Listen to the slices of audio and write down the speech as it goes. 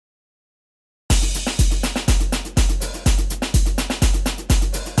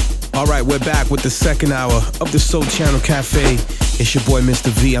All right, we're back with the second hour of the Soul Channel Cafe. It's your boy, Mr.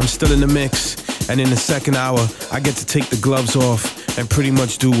 V. I'm still in the mix. And in the second hour, I get to take the gloves off and pretty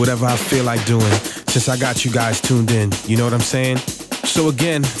much do whatever I feel like doing since I got you guys tuned in. You know what I'm saying? So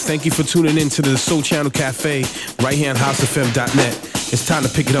again, thank you for tuning in to the Soul Channel Cafe right here on housefm.net. It's time to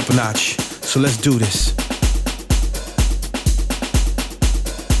pick it up a notch. So let's do this.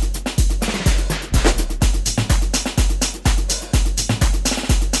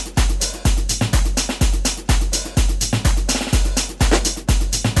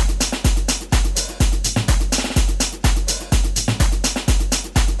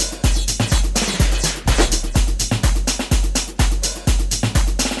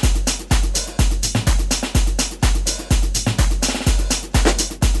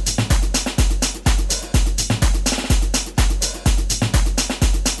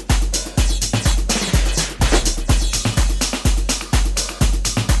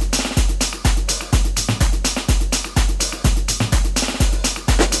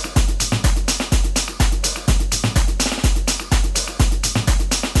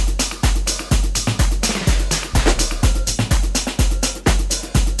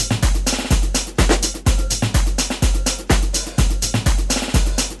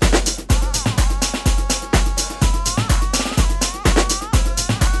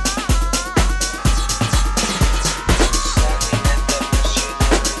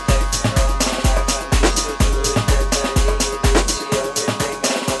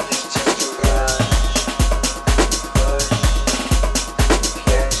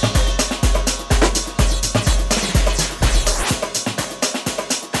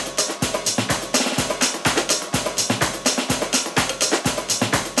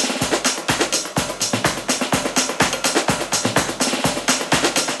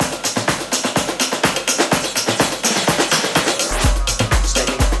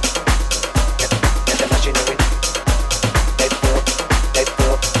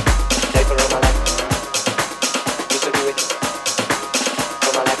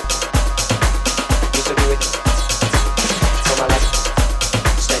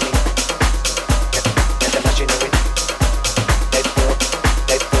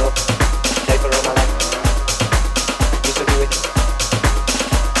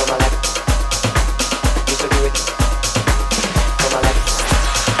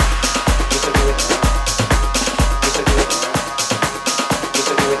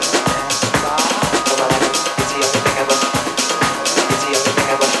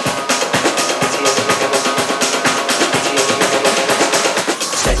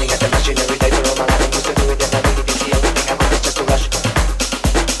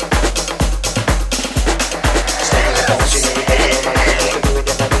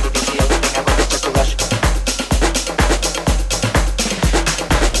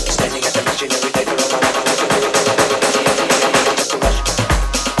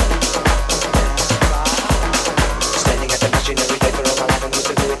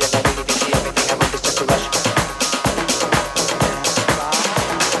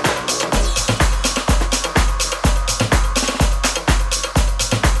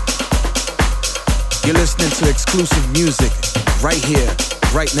 You're listening to exclusive music right here,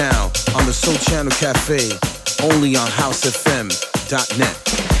 right now on the Soul Channel Cafe, only on housefm.net.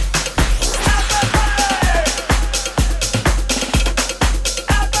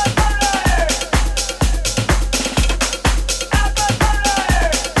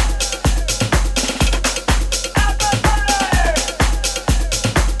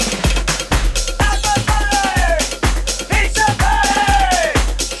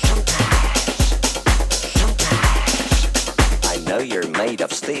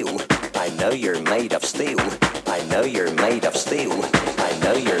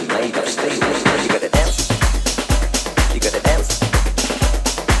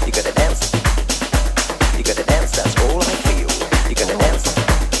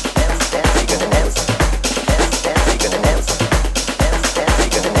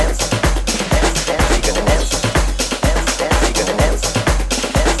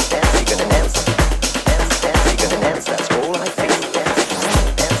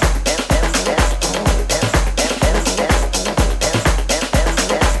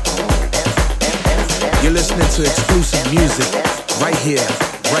 To exclusive music right here,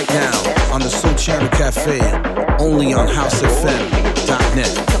 right now on the Soul Channel Cafe, only on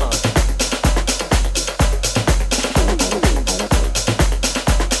housefm.net.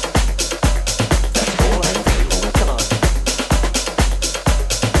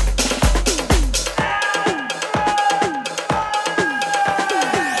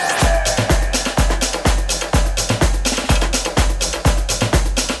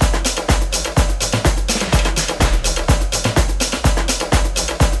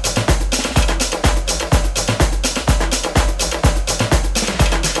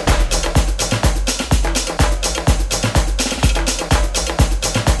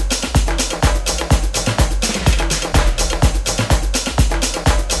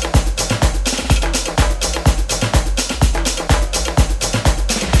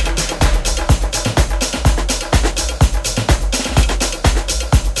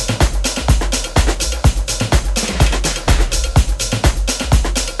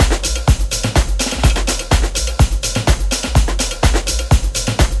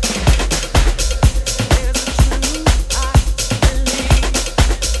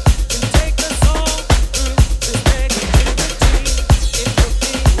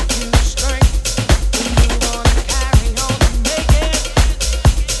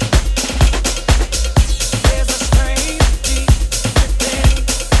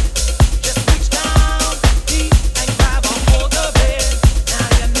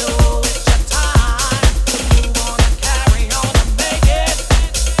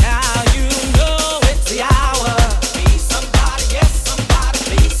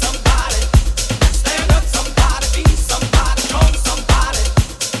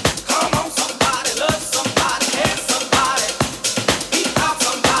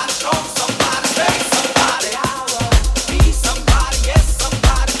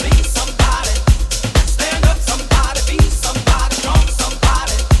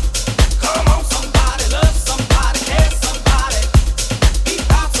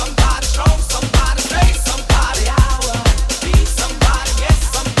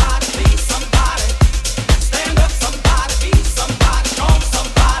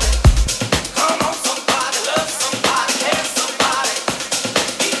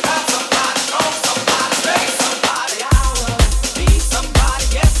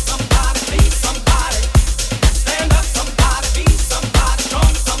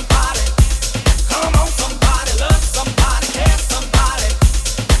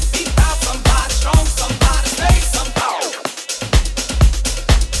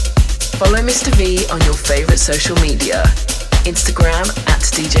 Follow Mr. V on your favorite social media. Instagram at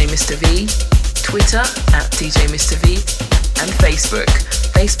DJ Mr. V, Twitter at DJ Mr. V, and Facebook,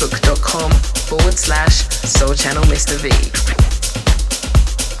 facebook.com/Soul Channel Mr. V.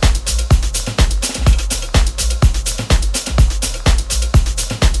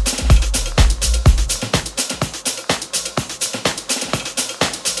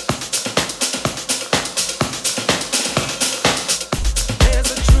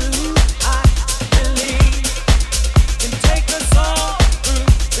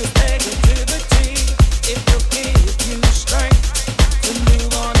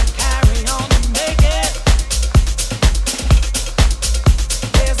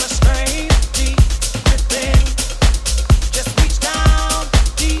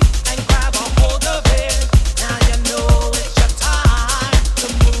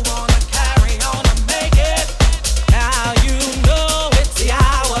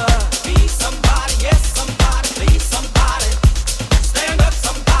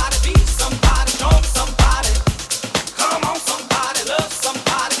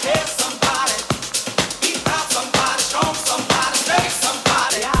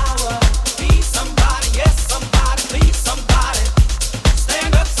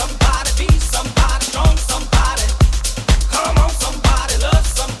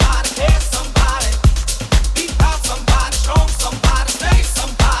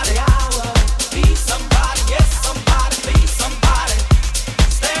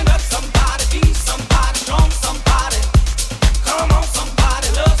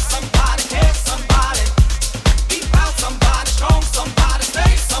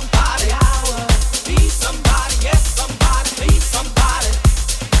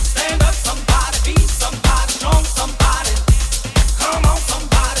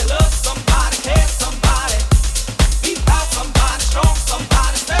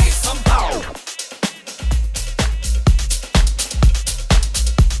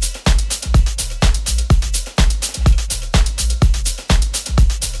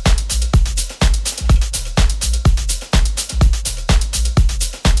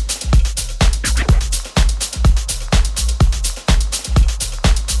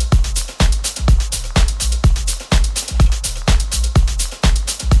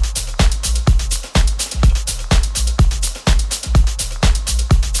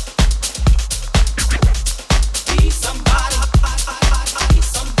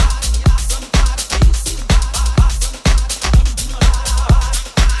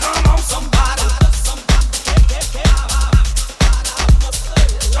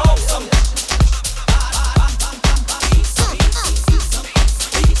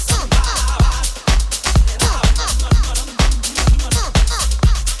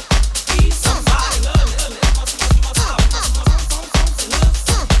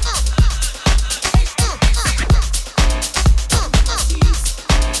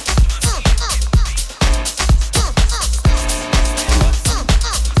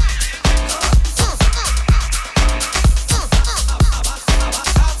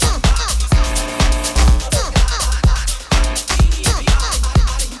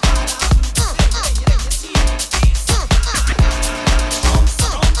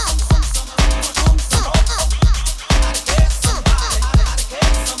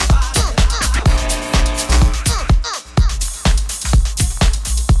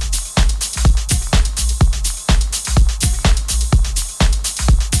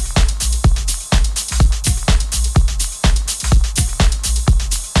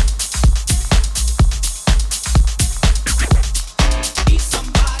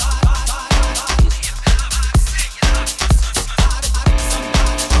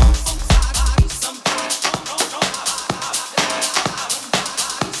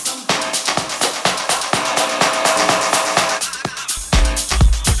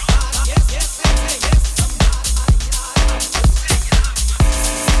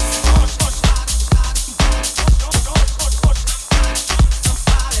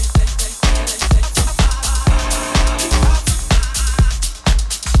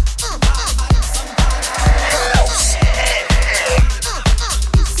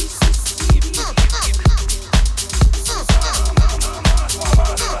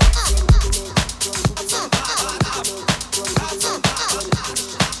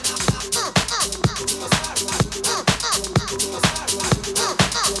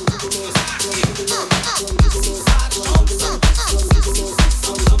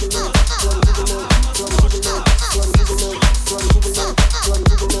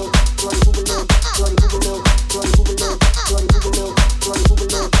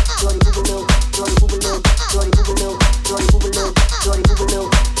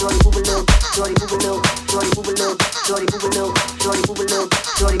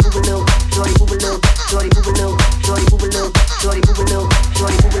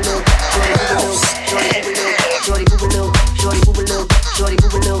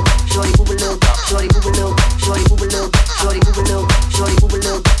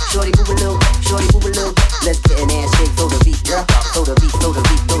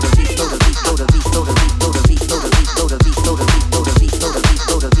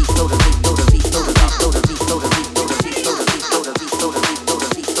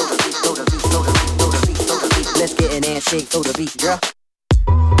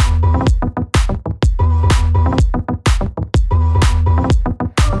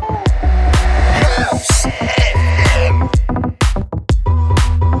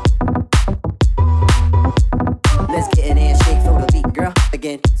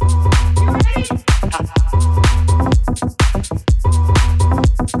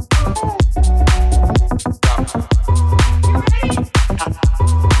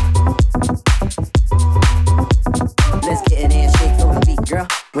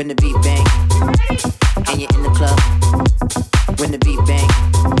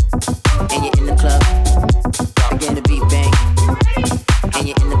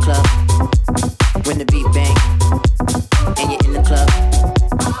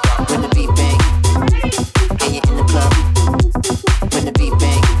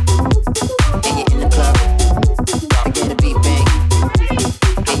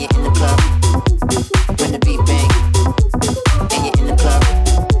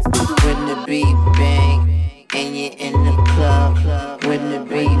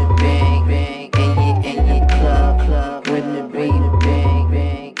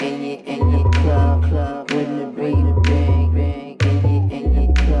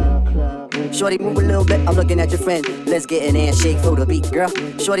 Shorty, move a little bit, I'm looking at your friend. Let's get an handshake for the beat, girl.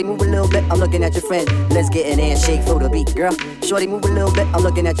 Shorty, move a little bit, I'm looking at your friend. Let's get an handshake for the beat, girl. Shorty, move a little bit, I'm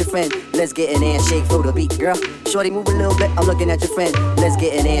looking at your friend. Let's get an handshake for the beat, girl. Shorty, move a little bit, I'm looking at your friend. Let's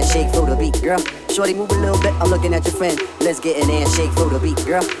get an handshake for the beat, girl. Shorty, move a little bit, I'm looking at your friend. Let's get an handshake for the beat,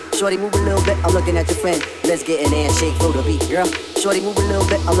 girl. Shorty, move a little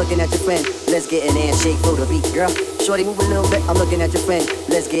bit, I'm looking at your friend. Let's get an handshake for the beat, girl. Shorty, move a little bit, I'm looking at your friend.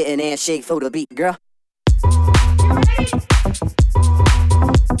 Let's get an handshake for the beat, girl.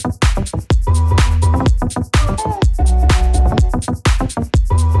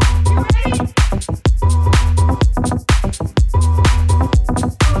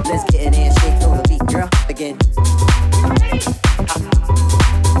 Let's get an handshake for the beat, girl. Again.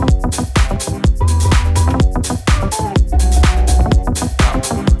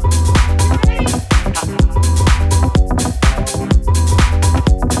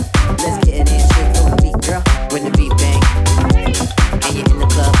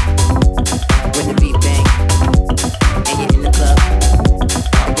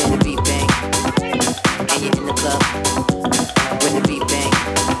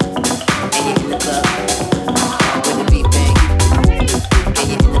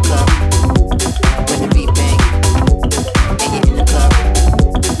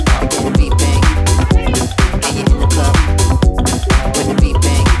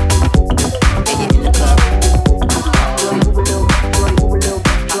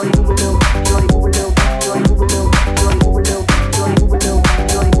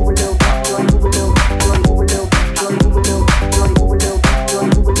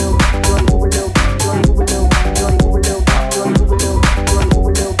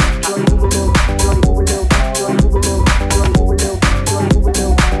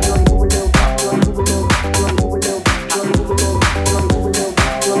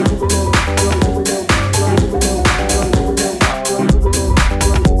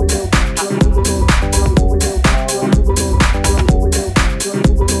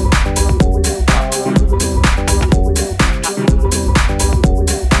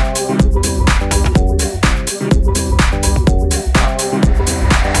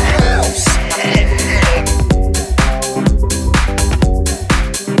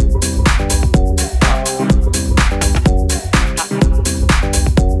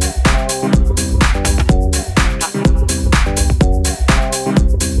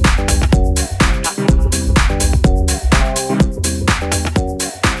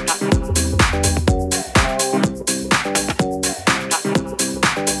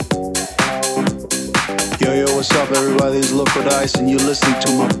 And you're listening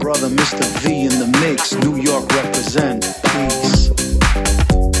to my brother Mr. V in the mix. New York represent. Peace.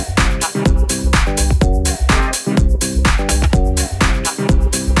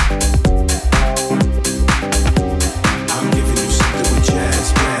 I'm giving you something with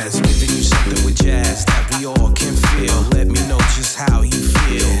jazz, giving you something with jazz that we all can feel. Let me know just how you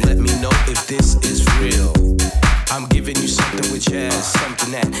feel. Let me know if this is real. I'm giving you something with jazz.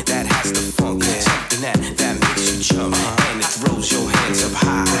 something that has the funk, something that makes you jump and it throws your hands up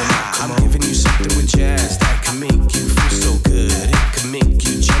high. I'm giving you something with jazz that can make you feel so good. It can make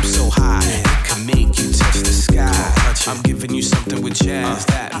you jump so high. It can make you touch the sky. I'm giving you something with jazz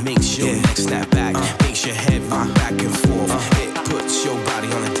that makes your neck snap back, makes your head rock back and forth. It puts your body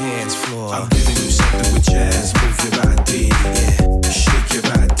on the dance floor. I'm giving you something with jazz. Move your body, shake your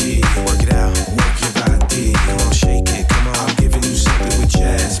body, work it out, work your body. Come on, shake it, come on. I'm giving you something with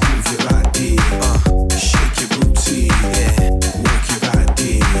jazz. Move your body, shake your booty, work your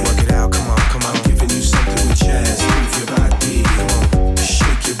body, work it out. Come on, come on. I'm giving you something with jazz. Move your body, come on,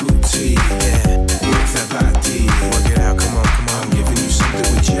 shake your booty, work that body, work it out. Come on, come on. I'm giving you something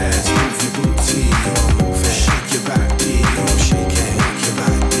with jazz. Move your booty, come on, move it, shake your body, come on, shake it, work your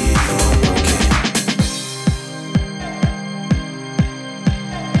body, come on, work it.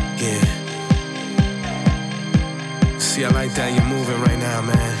 Yeah. See, I like that you're moving right now,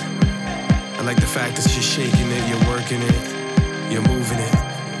 man. I like the fact that you're shaking it, you're working it, you're moving it.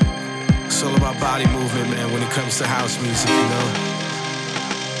 It's all about body movement, man, when it comes to house music, you know?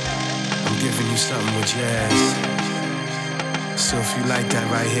 I'm giving you something with jazz. So if you like that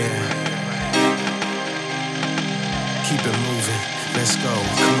right here, keep it moving. Let's go,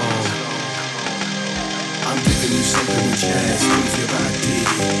 come on. I'm giving you something with jazz. Move your body,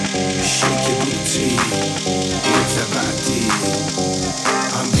 shake your booty, move that body.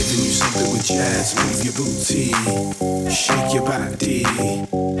 I'm giving you something with jazz. Move your booty, shake your body,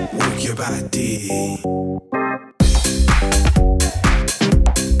 work your body.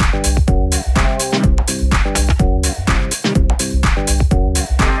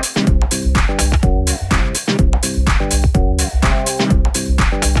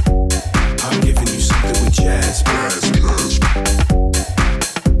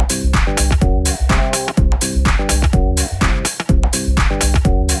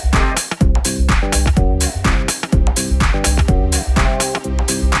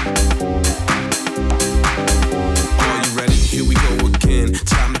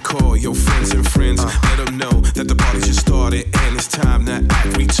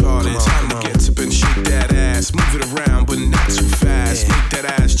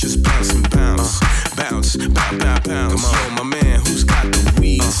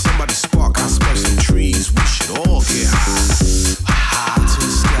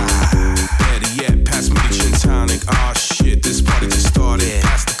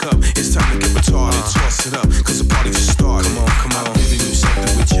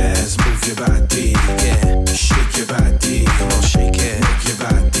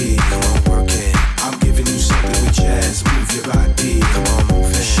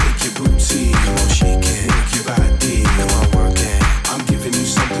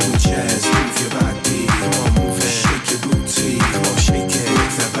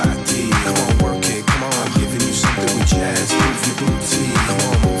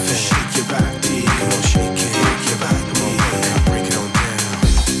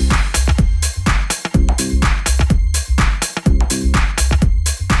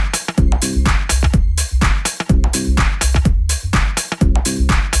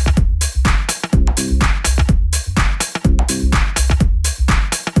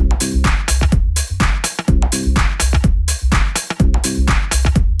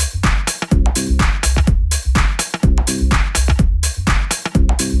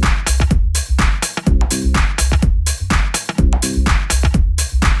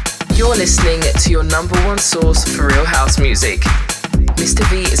 Listening to your number one source for real house music. Mr.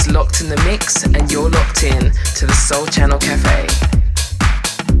 V is locked in the mix and you're locked in to the Soul Channel Cafe.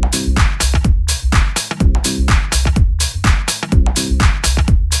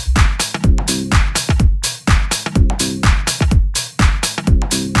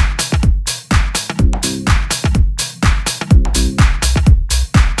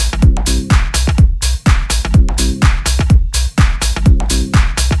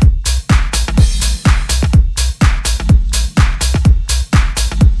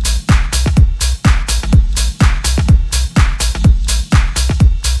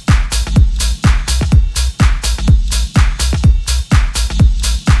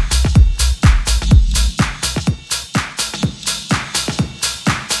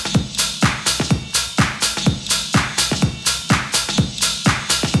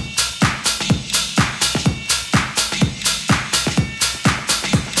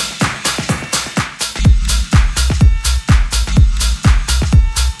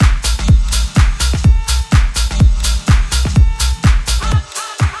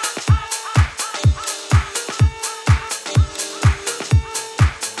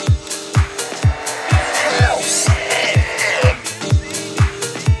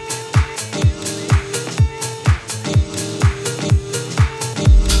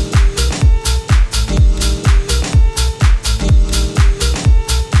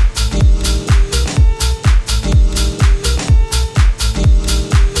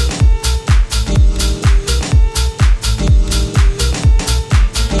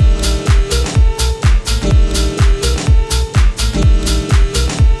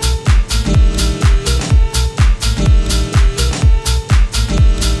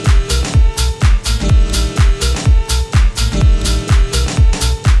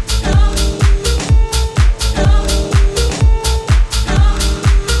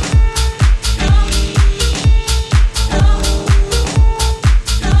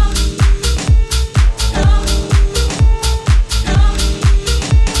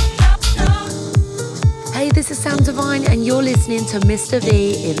 listening to Mr.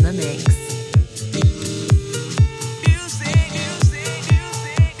 V in the mix.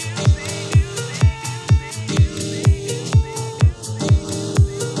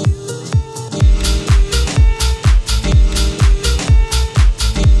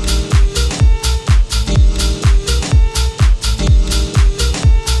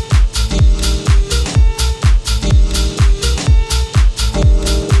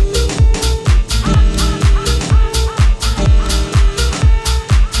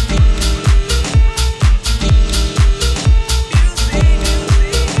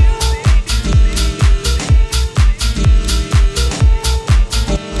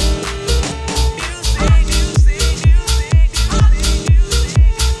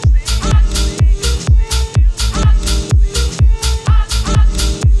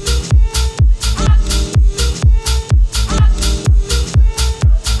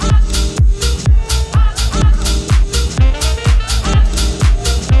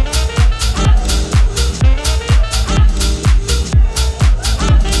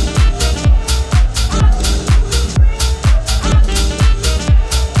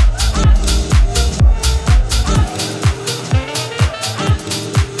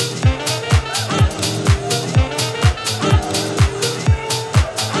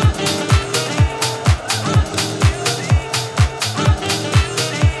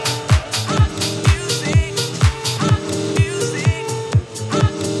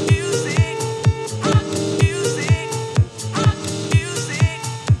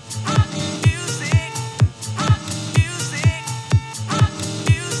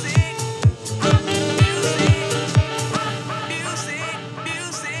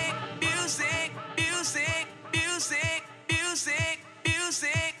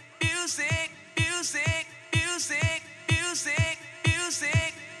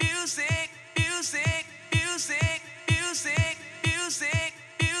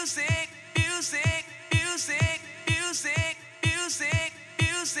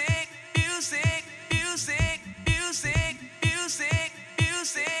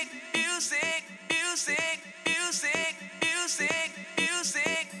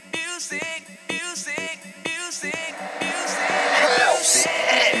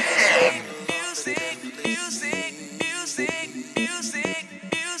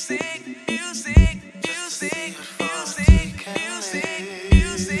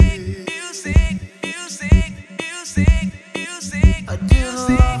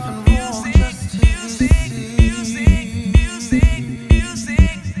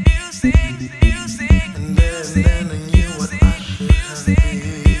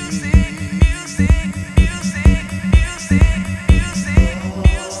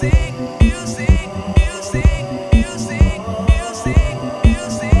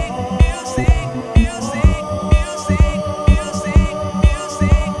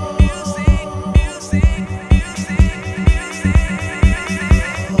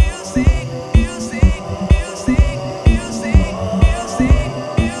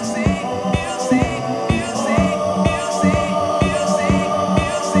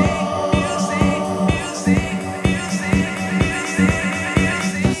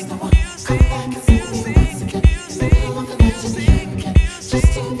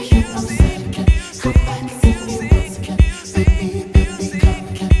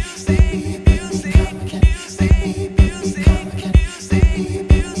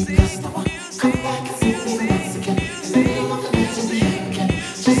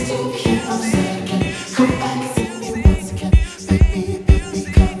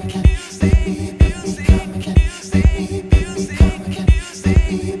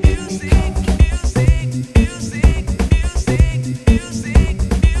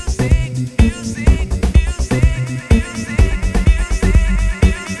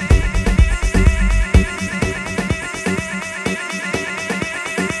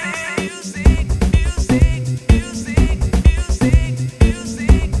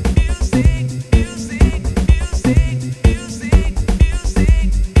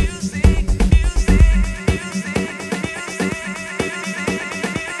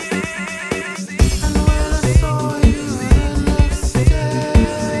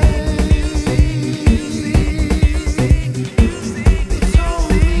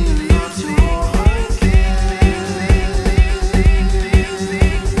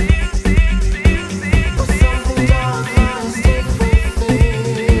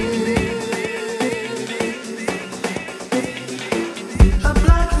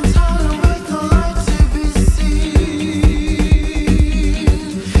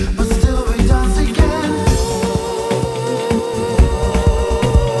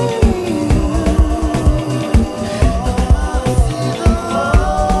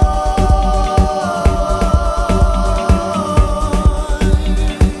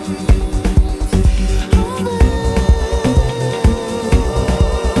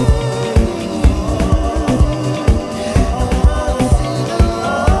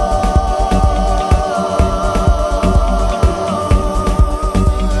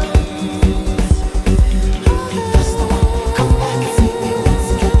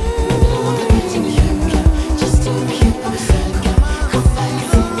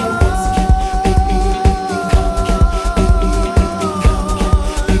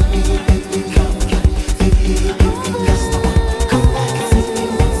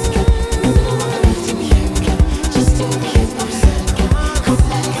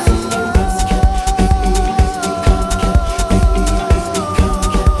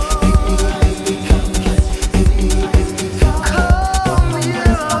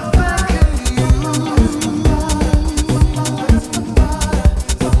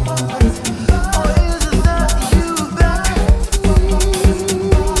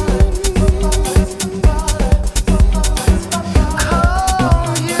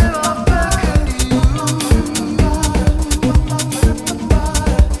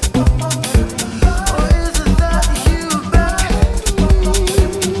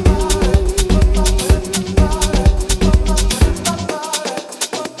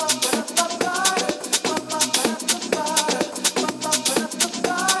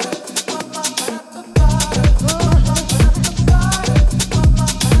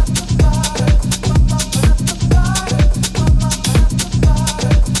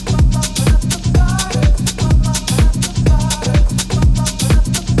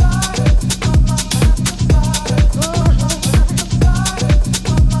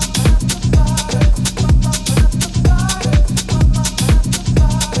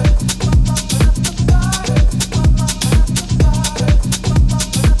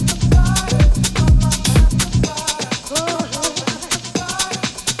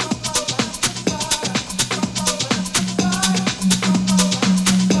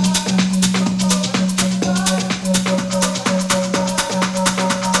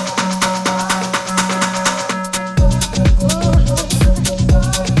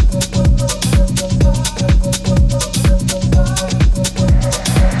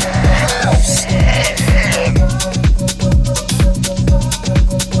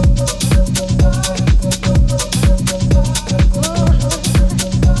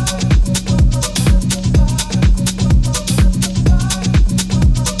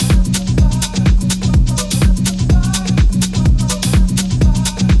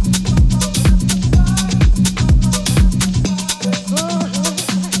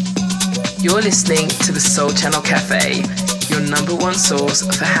 You're listening to the Soul Channel Cafe, your number one source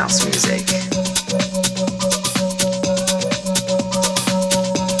for house music.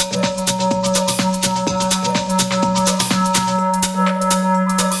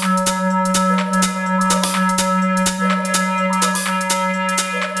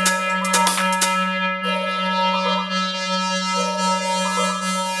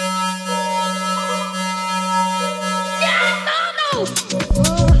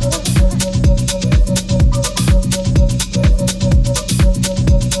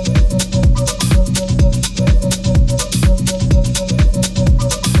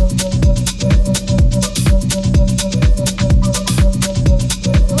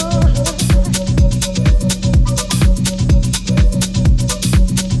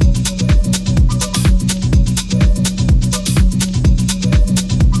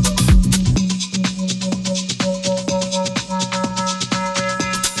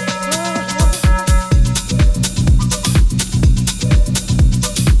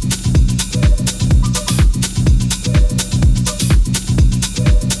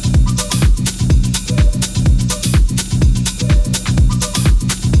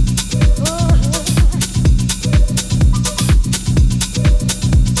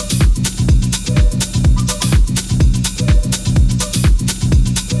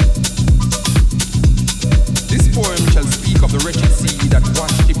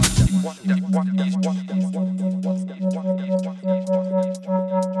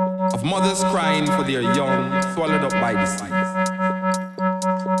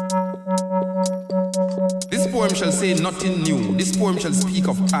 Nothing new. This poem shall speak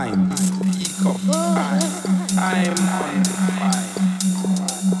of time. Speak of time. Time on time.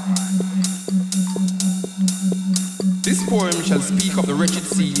 This poem shall speak of the wretched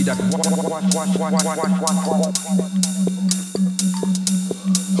sea that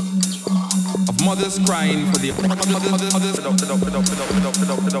of mothers crying for their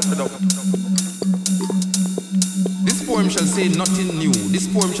This poem shall say nothing new. This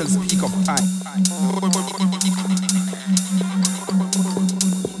poem shall speak of time.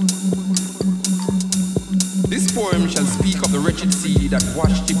 This poem shall speak of the wretched sea that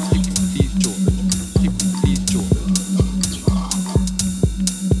washed these children.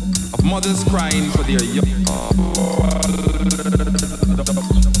 Of mothers crying for their young.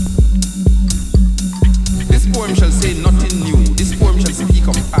 This poem shall say nothing new. This poem shall speak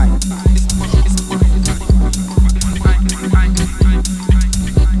of time.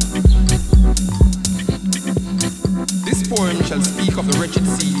 This poem shall speak of the wretched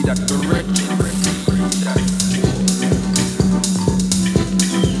sea that the wretched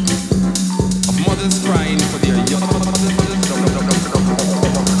crying for their young.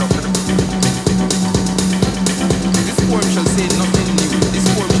 This poem shall say nothing new. This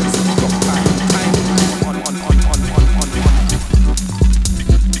poem shall speak of time.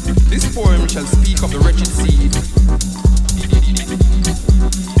 This poem shall speak of the wretched seed.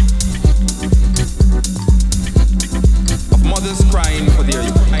 Of mothers crying for their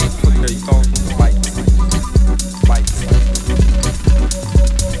young bites.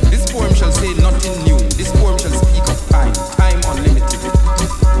 This poem shall say nothing new. This poem shall speak of time. Time unlimited.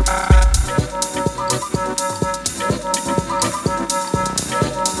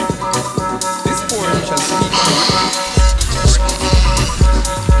 This poem shall speak of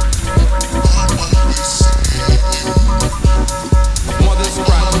mothers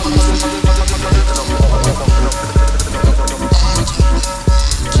crying.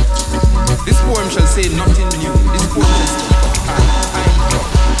 This poem shall say nothing new. This poem shall speak of time.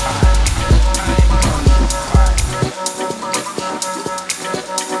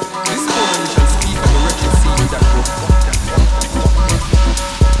 This poem shall speak of the wretched sea that of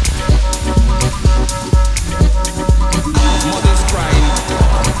mothers crying.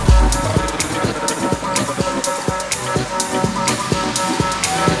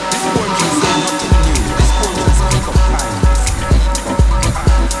 This poem shall say nothing new. This poem shall speak of time.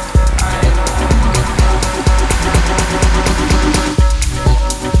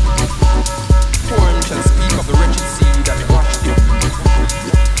 Poem shall speak of the wretched sea that washed you.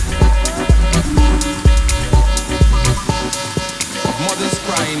 Of mothers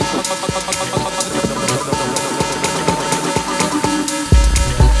crying.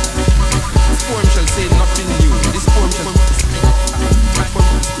 This poem shall say nothing new. This poem shall speak of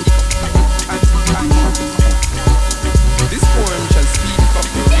This poem shall speak of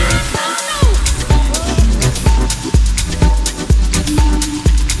the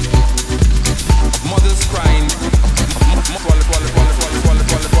of mothers crying.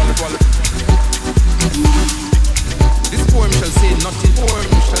 This poem shall say nothing. Poem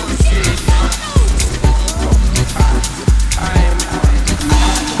shall say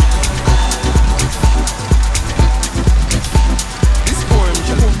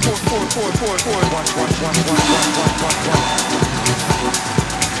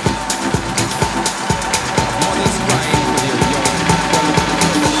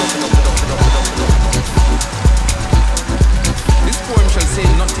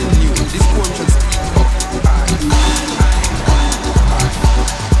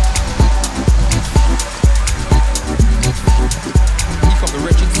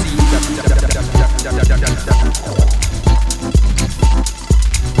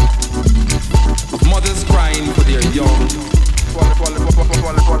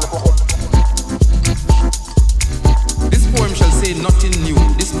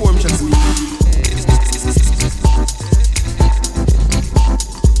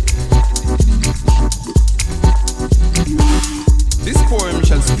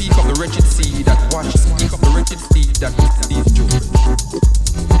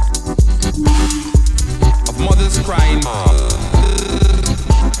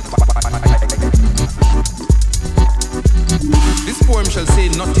say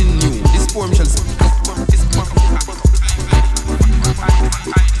nothing new. This poem shall speak. This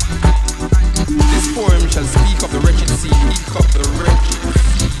poem shall speak of the wretched sea. Speak of the wretched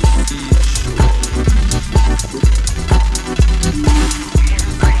sea.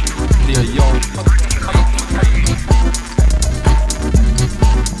 They are young.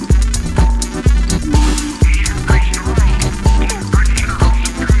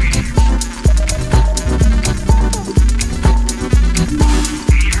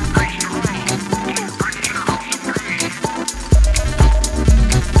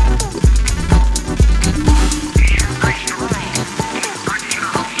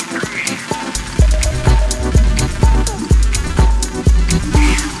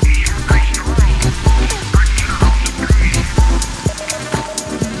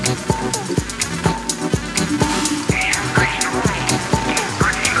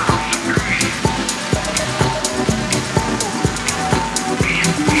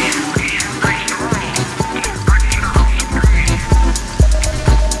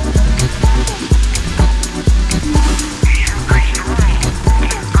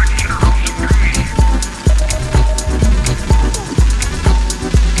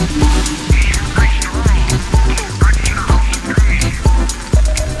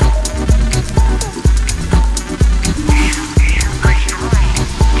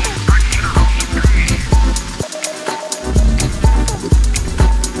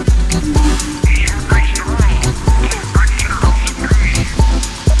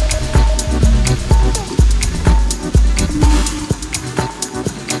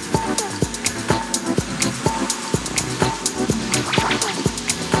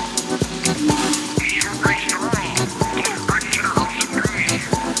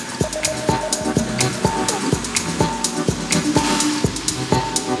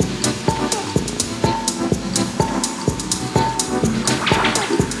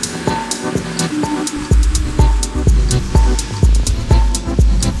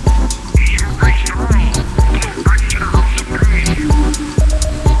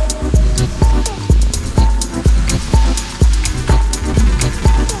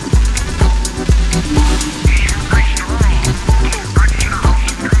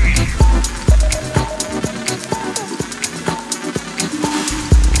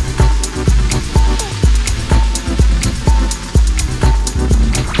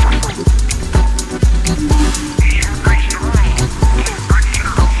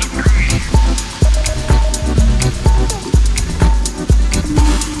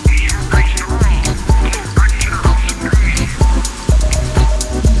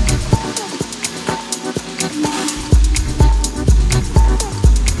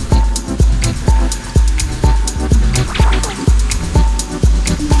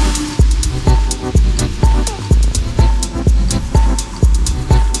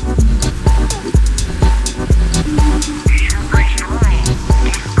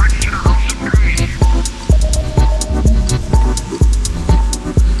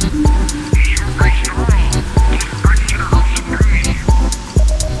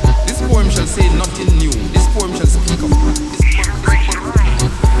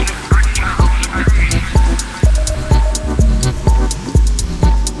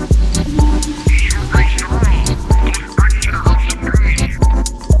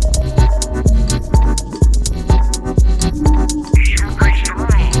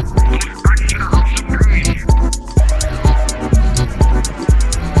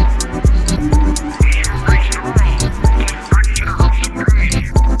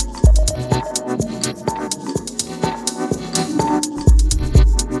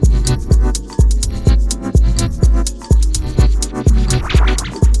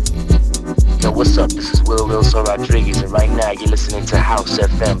 Rodriguez, and right now you're listening to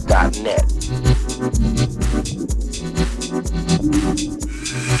housefm.net.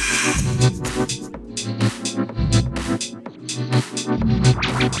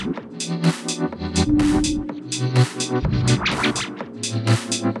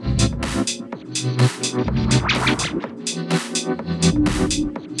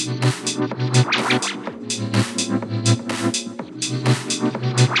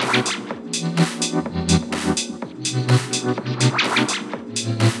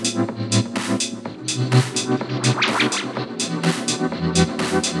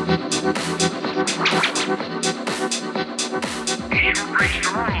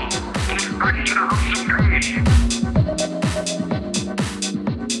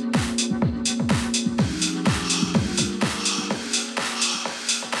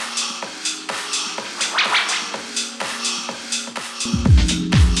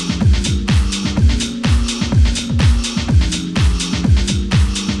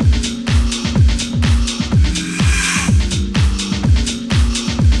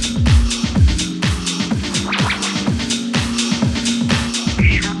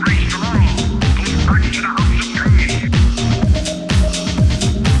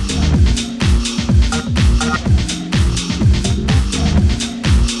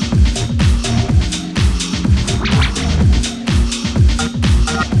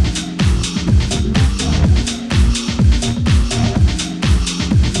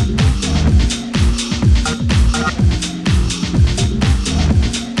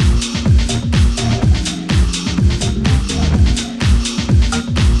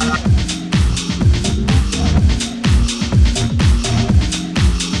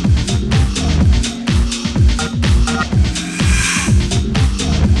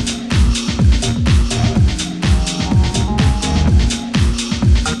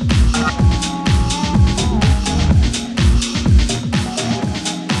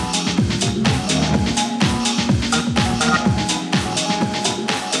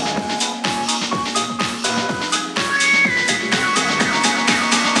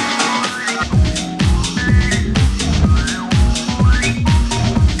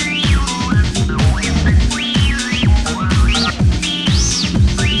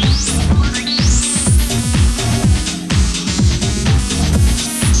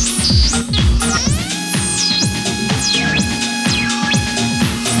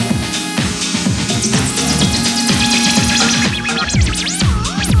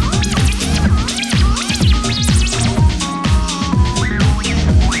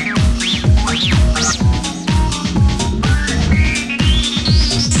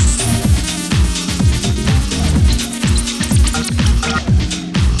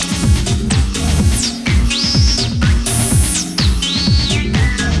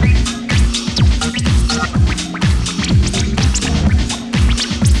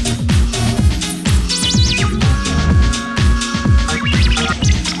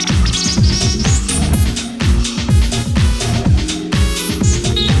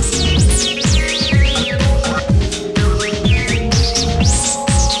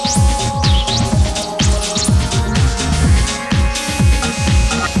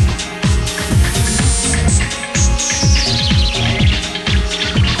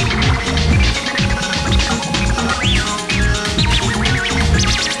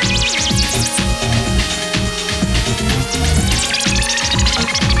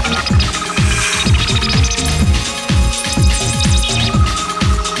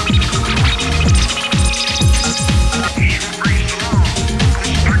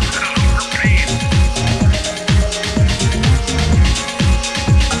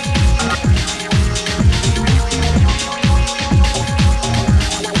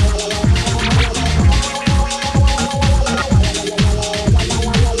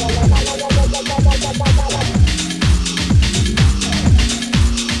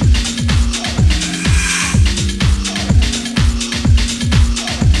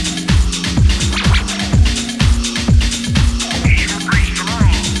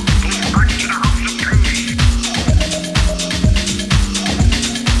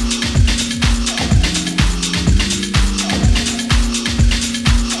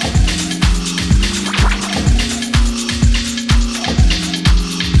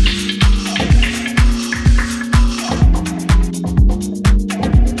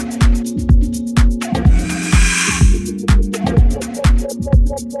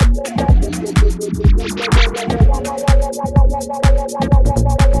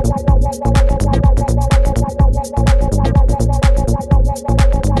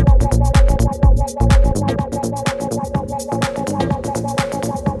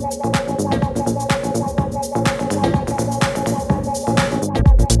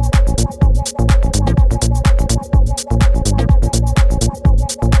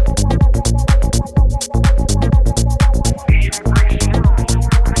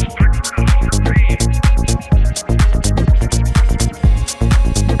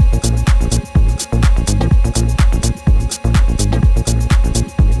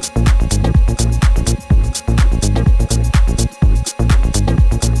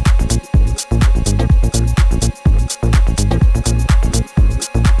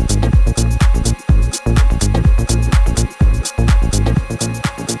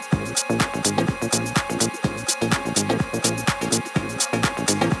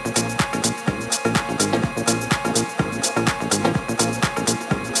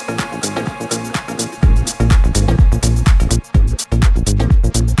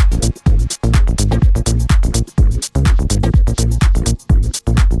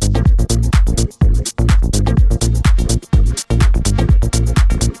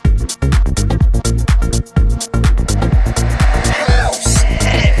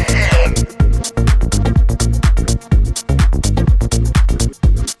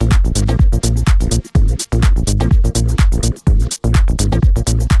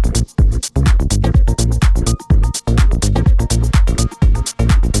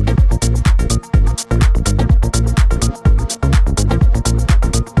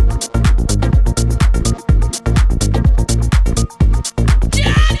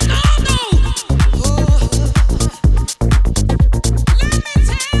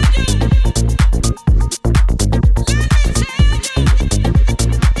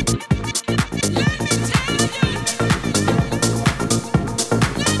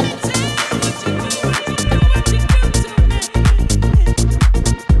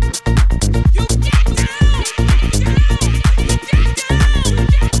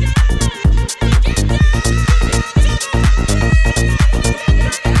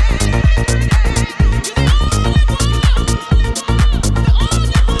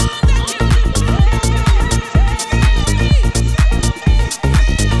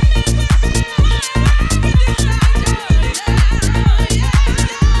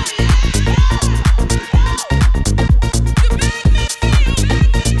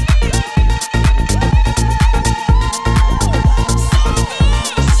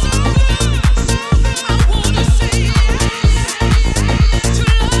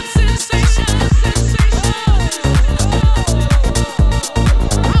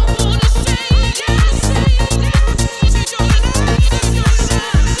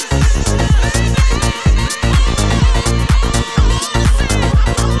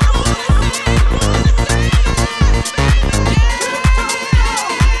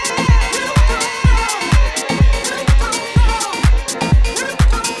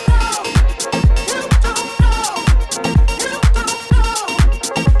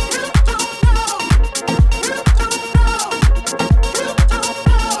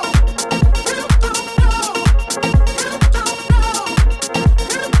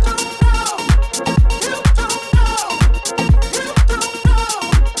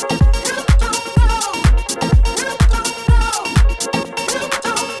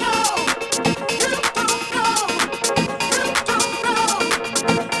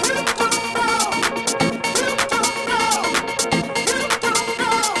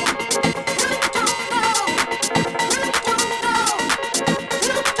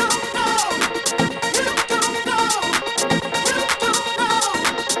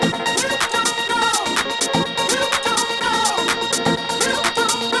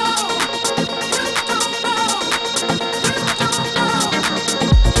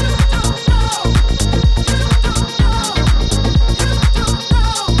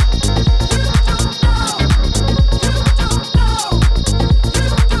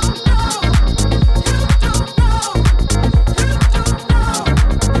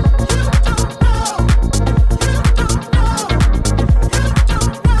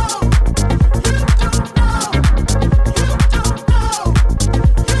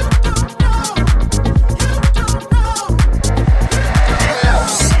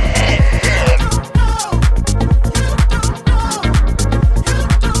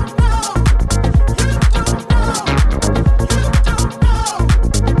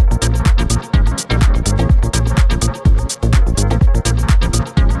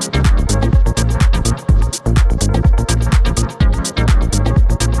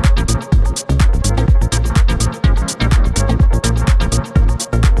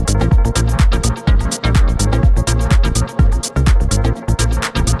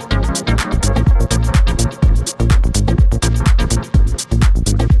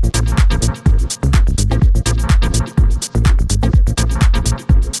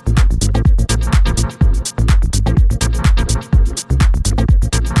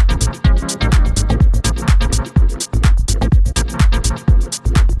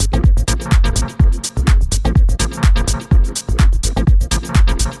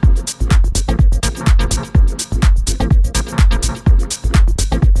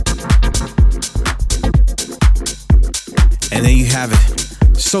 have it.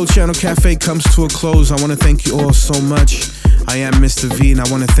 Soul Channel Cafe comes to a close. I want to thank you all so much. I am Mr. V, and I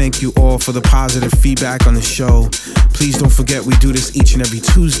want to thank you all for the positive feedback on the show. Please don't forget we do this each and every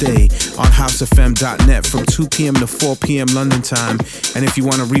Tuesday on housefm.net from 2 p.m. to 4 p.m. London time. And if you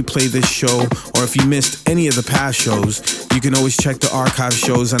want to replay this show, or if you missed any of the past shows, you can always check the archive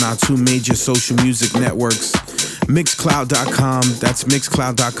shows on our two major social music networks, Mixcloud.com, that's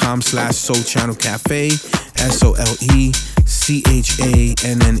mixcloud.com/Soul Channel Cafe,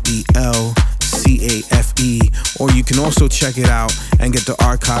 SoulChannelCafe, or you can also check it out and get the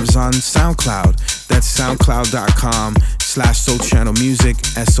archives on SoundCloud. That's soundcloud.com/Soul Channel Music,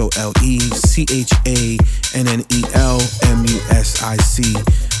 SoulChannelMusic.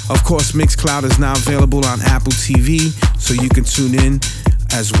 Of course, Mixcloud is now available on Apple TV, so you can tune in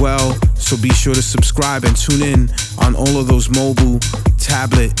as well. So be sure to subscribe and tune in on all of those mobile,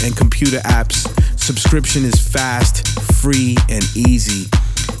 tablet, and computer apps. Subscription is fast, free, and easy.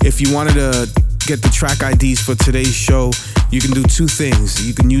 If you wanted to get the track IDs for today's show, you can do two things.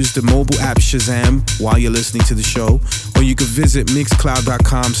 You can use the mobile app Shazam while you're listening to the show, or you can visit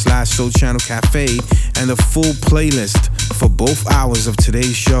mixcloud.com/Soul Channel Cafe, and the full playlist for both hours of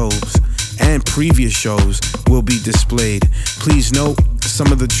today's shows and previous shows will be displayed. Please note,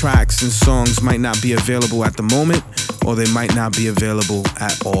 some of the tracks and songs might not be available at the moment, or they might not be available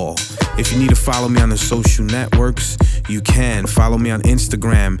at all. If you need to follow me on the social networks, you can. Follow me on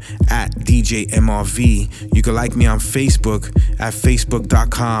Instagram at DJMRV. You can like me on Facebook at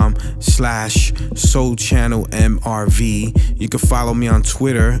facebook.com/SoulChannelMRV. You can follow me on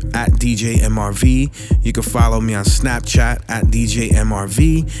Twitter at DJMRV. You can follow me on Snapchat at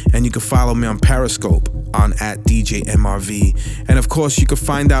DJMRV. And you can follow me on Periscope on at DJMRV. And of course, you can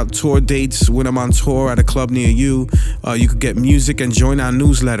find out tour dates when I'm on tour at a club near you. You can get music and join our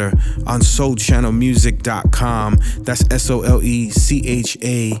newsletter on SoulChannelMusic.com. That's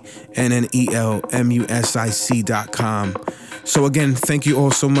SoulChannelMusic.com. So again, thank you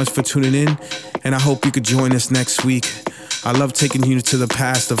all so much for tuning in, and I hope you could join us next week. I love taking you to the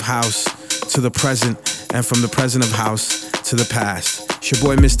past of house, to the present, and from the present of house to the past. It's your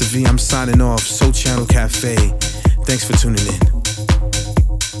boy Mr. V, I'm signing off. Soul Channel Cafe. Thanks for tuning in.